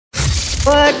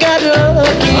I got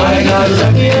lucky. I got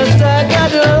lucky. Yes, I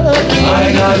got lucky.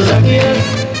 I got lucky.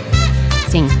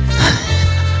 Yes. Sing.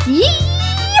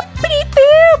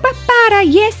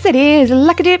 Yes, it is.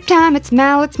 Lucky dip time. It's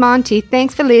Mel. It's Monty.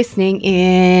 Thanks for listening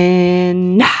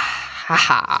in.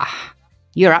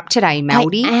 You're up today,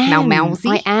 Meldy.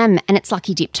 Melzy. I am, and it's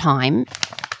Lucky Dip time.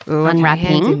 Ooh, okay, Unwrapping.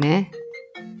 hands in there.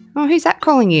 Oh, who's that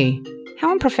calling you?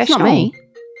 How unprofessional. Not me.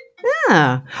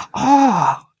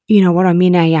 Oh, you know what? I'm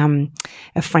in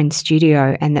a friend's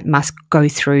studio, and that must go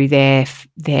through their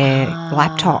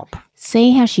laptop.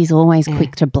 See how she's always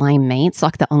quick to blame me? It's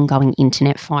like the ongoing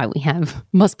internet fight we have.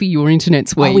 Must be your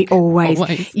internet's weak. Oh, we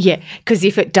always. Yeah, because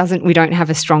if it doesn't, we don't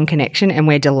have a strong connection and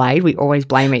we're delayed, we always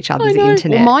blame each other's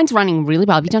internet. Well, mine's running really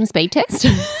well. Have you done a speed test?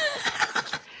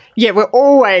 Yeah, we're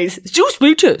always, do a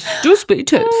speed test.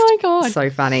 Oh, my God. So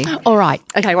funny. All right.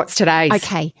 Okay, what's today's?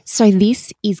 Okay, so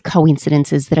this is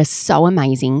coincidences that are so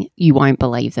amazing, you won't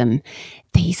believe them.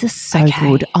 These are so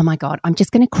good. Oh, my God. I'm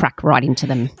just going to crack right into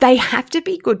them. They have to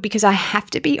be good because I have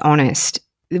to be honest.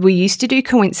 We used to do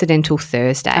Coincidental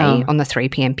Thursday on the 3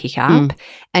 p.m. pickup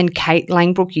and Kate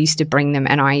Langbrook used to bring them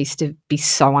and I used to be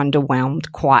so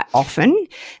underwhelmed quite often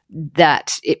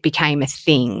that it became a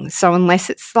thing. So unless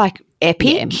it's like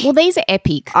epic. Yeah. Well, these are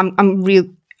epic. I'm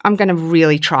going to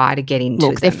really try to get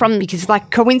into them. Because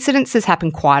like coincidences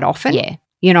happen quite often. Yeah.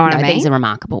 You know what I mean? These are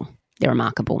remarkable. They're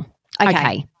remarkable.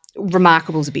 Okay.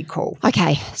 Remarkable's a big call.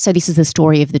 Okay, so this is the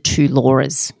story of the two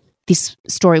Lauras. This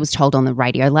story was told on the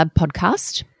Radiolab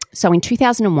podcast. So in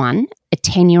 2001, a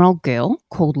 10-year-old girl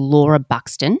called Laura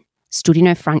Buxton stood in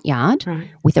her front yard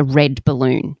with a red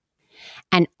balloon.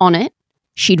 And on it,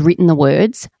 she'd written the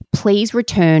words, "Please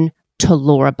return to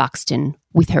Laura Buxton,"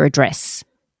 with her address.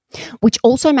 Which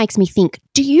also makes me think,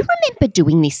 do you remember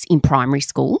doing this in primary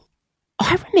school?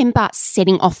 I remember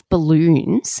setting off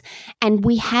balloons and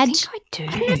we had, I do.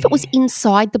 I don't know if it was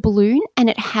inside the balloon and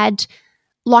it had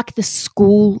like the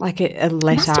school. Like a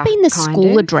letter. Must have been the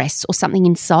school address or something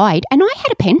inside. And I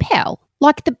had a pen pal.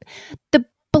 Like the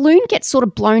balloon gets sort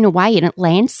of blown away and it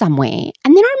lands somewhere.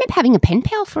 And then I remember having a pen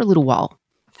pal for a little while.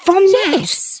 From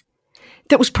that?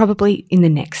 That was probably in the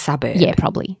next suburb. Yeah,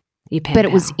 probably. Your pen but pal.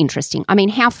 it was interesting. I mean,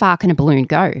 how far can a balloon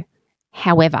go?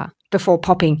 However. Before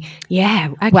popping.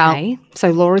 Yeah, okay. Well,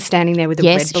 so Laura's standing there with a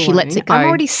red balloon. She lets it go. I'm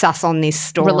already sus on this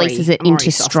story. Releases it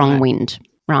into strong wind,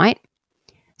 right?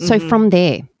 So from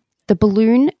there, the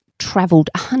balloon travelled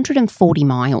 140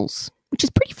 miles, which is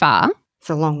pretty far. It's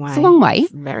a long way. It's a long way.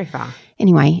 It's very far.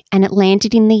 Anyway, and it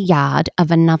landed in the yard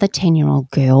of another 10-year-old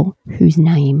girl whose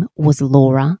name was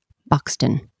Laura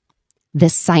Buxton. The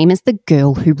same as the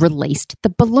girl who released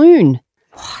the balloon.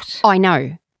 What? I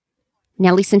know.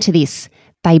 Now listen to this.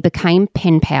 They became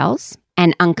pen pals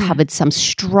and uncovered some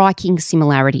striking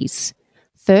similarities.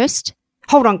 First,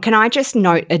 hold on, can I just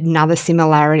note another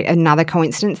similarity, another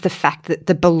coincidence? The fact that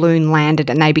the balloon landed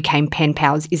and they became pen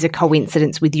pals is a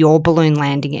coincidence with your balloon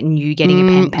landing and you getting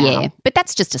a pen pal. Yeah, but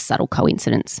that's just a subtle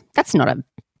coincidence. But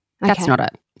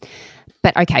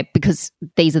okay, because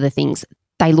these are the things.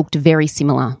 They looked very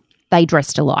similar. They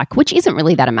dressed alike, which isn't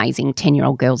really that amazing,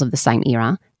 10-year-old girls of the same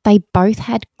era. They both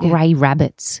had grey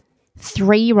rabbits,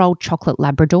 3-year-old chocolate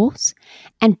Labradors,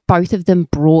 and both of them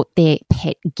brought their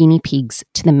pet guinea pigs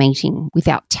to the meeting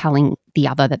without telling the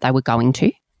other that they were going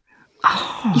to.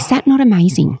 Oh, is that not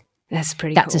amazing? That's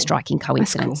pretty That's cool. a striking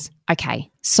coincidence. Cool. Okay,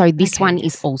 so this one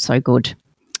is also good.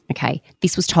 Okay,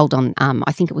 this was told on,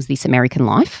 I think it was This American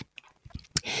Life.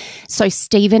 So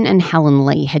Stephen and Helen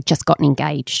Lee had just gotten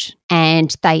engaged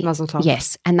and they Mazel tov.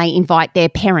 Yes, and they invite their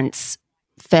parents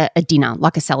for a dinner,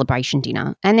 like a celebration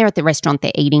dinner. And they're at the restaurant,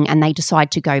 they're eating, and they decide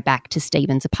to go back to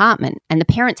Stephen's apartment. And the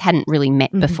parents hadn't really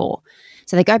met before.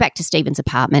 So they go back to Stephen's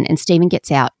apartment and Stephen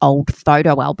gets out old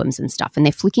photo albums and stuff and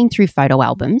they're flicking through photo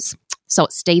albums. So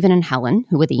it's Stephen and Helen,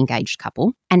 who are the engaged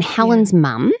couple, and Helen's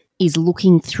mum is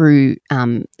looking through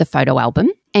the photo album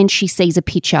and she sees a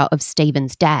picture of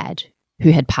Stephen's dad who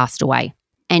had passed away.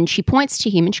 And she points to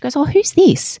him and she goes, "Oh, who's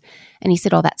this?" And he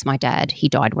said, "Oh, that's my dad. He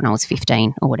died when I was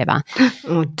 15 or whatever."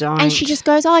 Oh, don't. And she just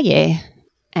goes, "Oh, yeah,"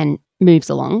 and moves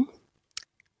along.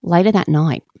 Later that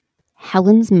night,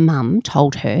 Helen's mum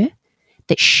told her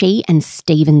that she and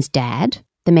Stephen's dad,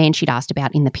 the man she'd asked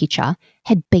about in the picture,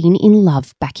 had been in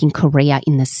love back in Korea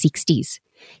in the 60s.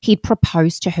 He'd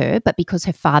proposed to her, but because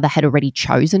her father had already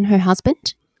chosen her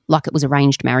husband, like it was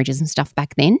arranged marriages and stuff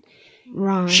back then,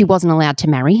 she wasn't allowed to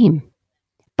marry him.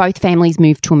 Both families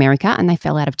moved to America and they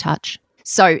fell out of touch.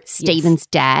 So Stephen's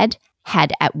dad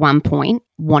had at one point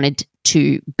wanted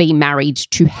to be married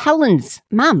to Helen's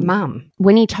mum.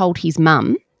 When he told his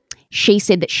mum, she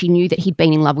said that she knew that he'd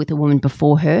been in love with a woman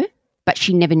before her, but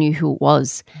she never knew who it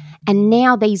was. And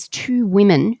now these two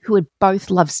women who had both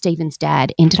loved Stephen's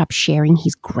dad ended up sharing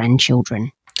his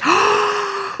grandchildren.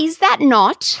 Is that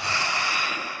not?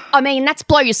 I mean, that's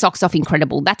blow your socks off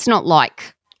incredible. That's not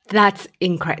like... That's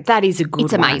incredible. That is a good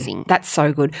It's amazing. one. That's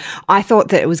so good. I thought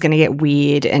that it was going to get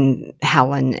weird and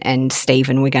Helen and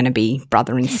Stephen were going to be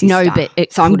brother and sister. No, but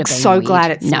it so could I'm have been so weird.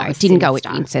 glad it's No, not it didn't go with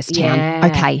sinister. Incest Town.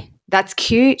 Yeah. Okay. That's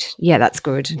cute. Yeah, that's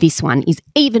good. This one is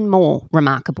even more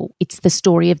remarkable. It's the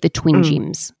story of the twin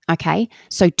Jims, okay?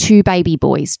 So two baby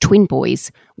boys, twin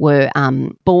boys, were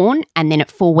born, and then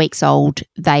at 4 weeks old,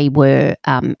 they were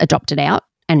adopted out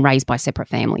and raised by separate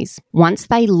families. Once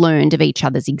they learned of each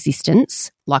other's existence,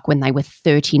 like when they were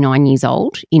 39 years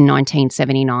old in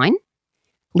 1979,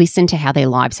 listen to how their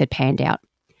lives had panned out.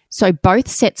 So both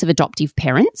sets of adoptive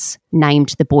parents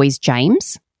named the boys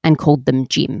James and called them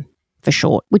Jim for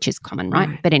short, which is common,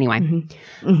 right? But anyway,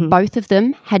 both of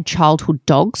them had childhood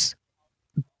dogs.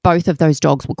 Both of those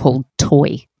dogs were called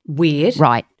Toy. Weird.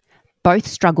 Right. Both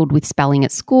struggled with spelling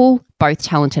at school, both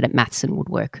talented at maths and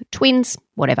woodwork. Twins,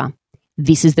 whatever.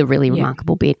 This is the really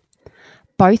remarkable bit.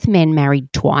 Both men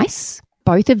married twice.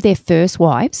 Both of their first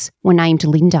wives were named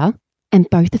Linda and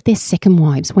both of their second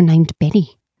wives were named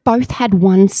Betty. Both had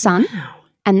one son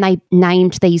and they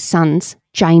named these sons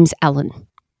James Allen.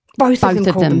 Both of them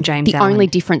called them James The Allen. only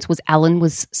difference was Allen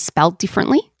was spelt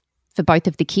differently for both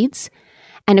of the kids.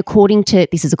 And according to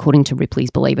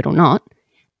Ripley's Believe It or Not,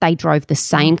 they drove the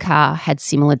same car, had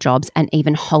similar jobs, and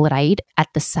even holidayed at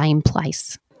the same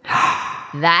place.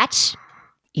 That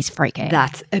is freaky.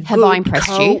 That's a Have good I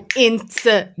impressed you?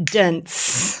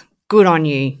 coincidence. Good on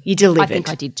you. You delivered. I think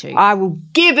I did too. I will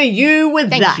give you with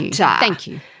Thank that. you. Thank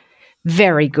you.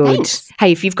 Very good. Thanks.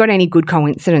 Hey, if you've got any good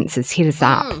coincidences, hit us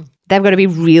up. They've got to be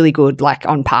really good, like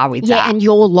on par with Yeah, that. and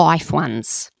your life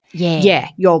ones. Yeah,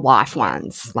 your life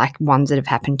ones, like ones that have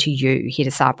happened to you. Hit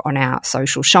us up on our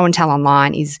social. Show and Tell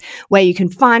Online is where you can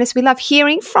find us. We love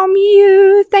hearing from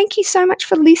you. Thank you so much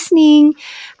for listening.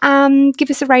 Give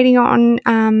us a rating on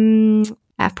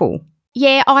Apple.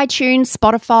 Yeah, iTunes,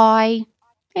 Spotify.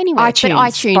 Anyway,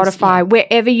 iTunes, Spotify,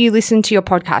 wherever you listen to your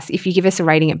podcast, if you give us a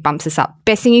rating, it bumps us up.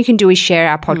 Best thing you can do is share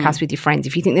our podcast with your friends.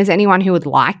 If you think there's anyone who would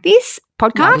like this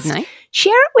podcast, wouldn't they?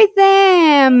 share it with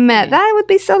them. That would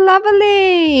be so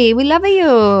lovely. We love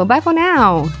you. Bye for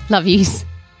now. Love yous.